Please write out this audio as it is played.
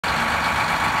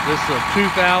This is a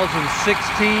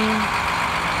 2016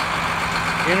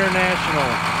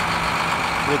 International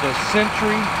with a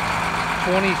Century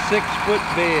 26-foot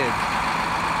bed.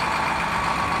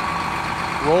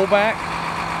 Rollback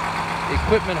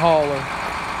equipment hauler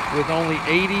with only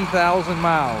 80,000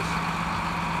 miles.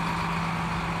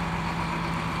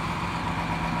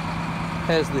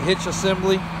 Has the hitch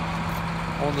assembly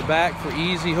on the back for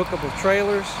easy hookup of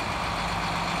trailers.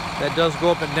 That does go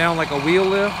up and down like a wheel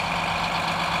lift.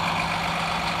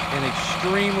 An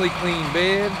extremely clean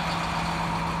bed,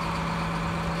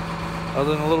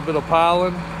 other than a little bit of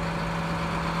piling.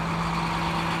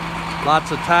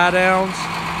 Lots of tie downs.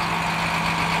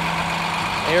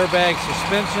 Airbag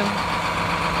suspension.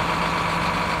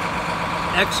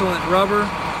 Excellent rubber.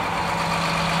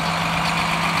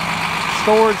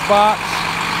 Storage box.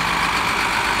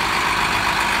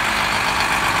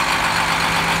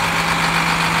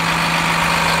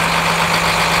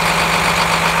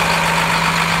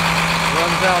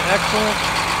 Runs out excellent.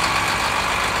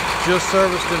 Just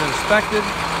serviced and inspected.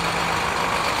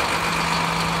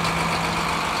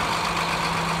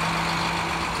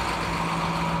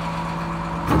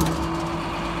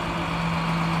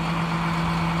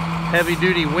 Heavy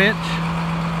duty winch.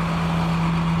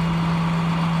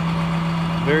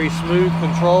 Very smooth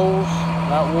controls,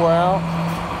 not wore out.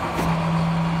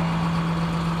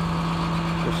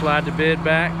 We'll slide the bed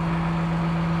back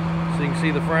so you can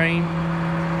see the frame.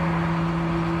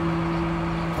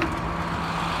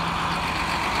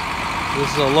 This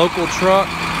is a local truck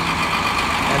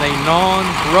and a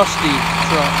non-rusty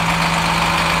truck.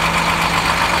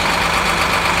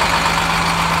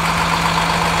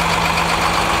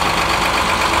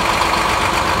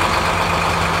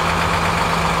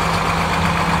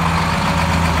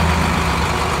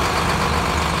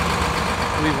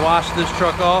 We've washed this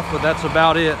truck off, but that's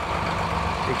about it.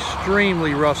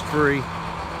 Extremely rust-free.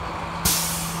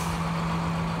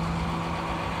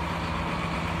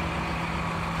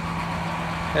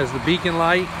 Has the beacon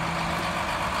light.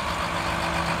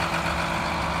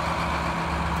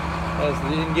 Has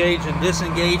the engage and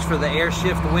disengage for the air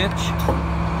shift winch.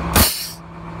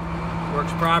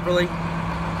 Works properly.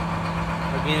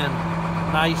 Again,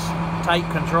 nice tight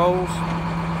controls.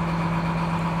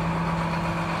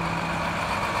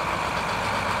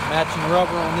 Matching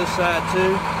rubber on this side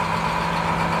too.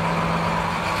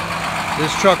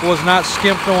 This truck was not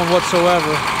skimped on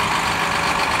whatsoever.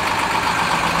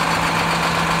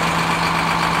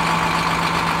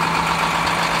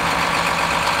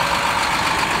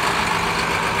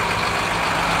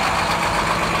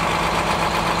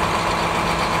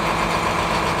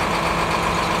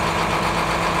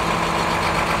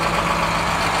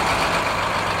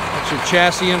 That's your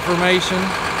chassis information.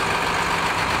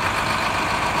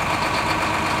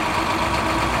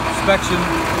 Inspection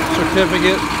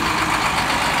certificate.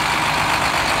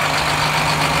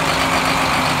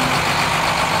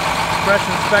 Fresh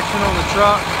inspection on the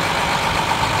truck.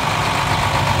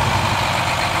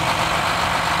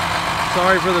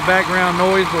 Sorry for the background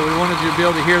noise, but we wanted you to be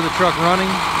able to hear the truck running.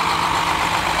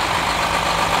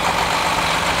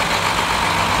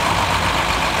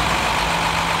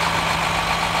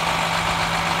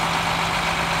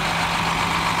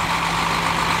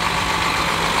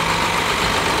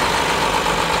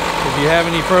 If you have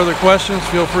any further questions,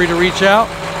 feel free to reach out.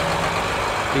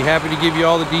 Be happy to give you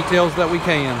all the details that we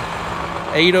can.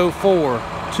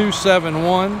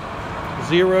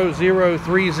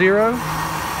 804-271-0030.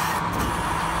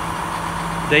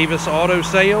 Davis Auto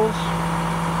Sales.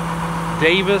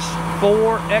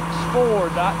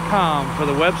 Davis4x4.com for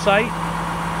the website.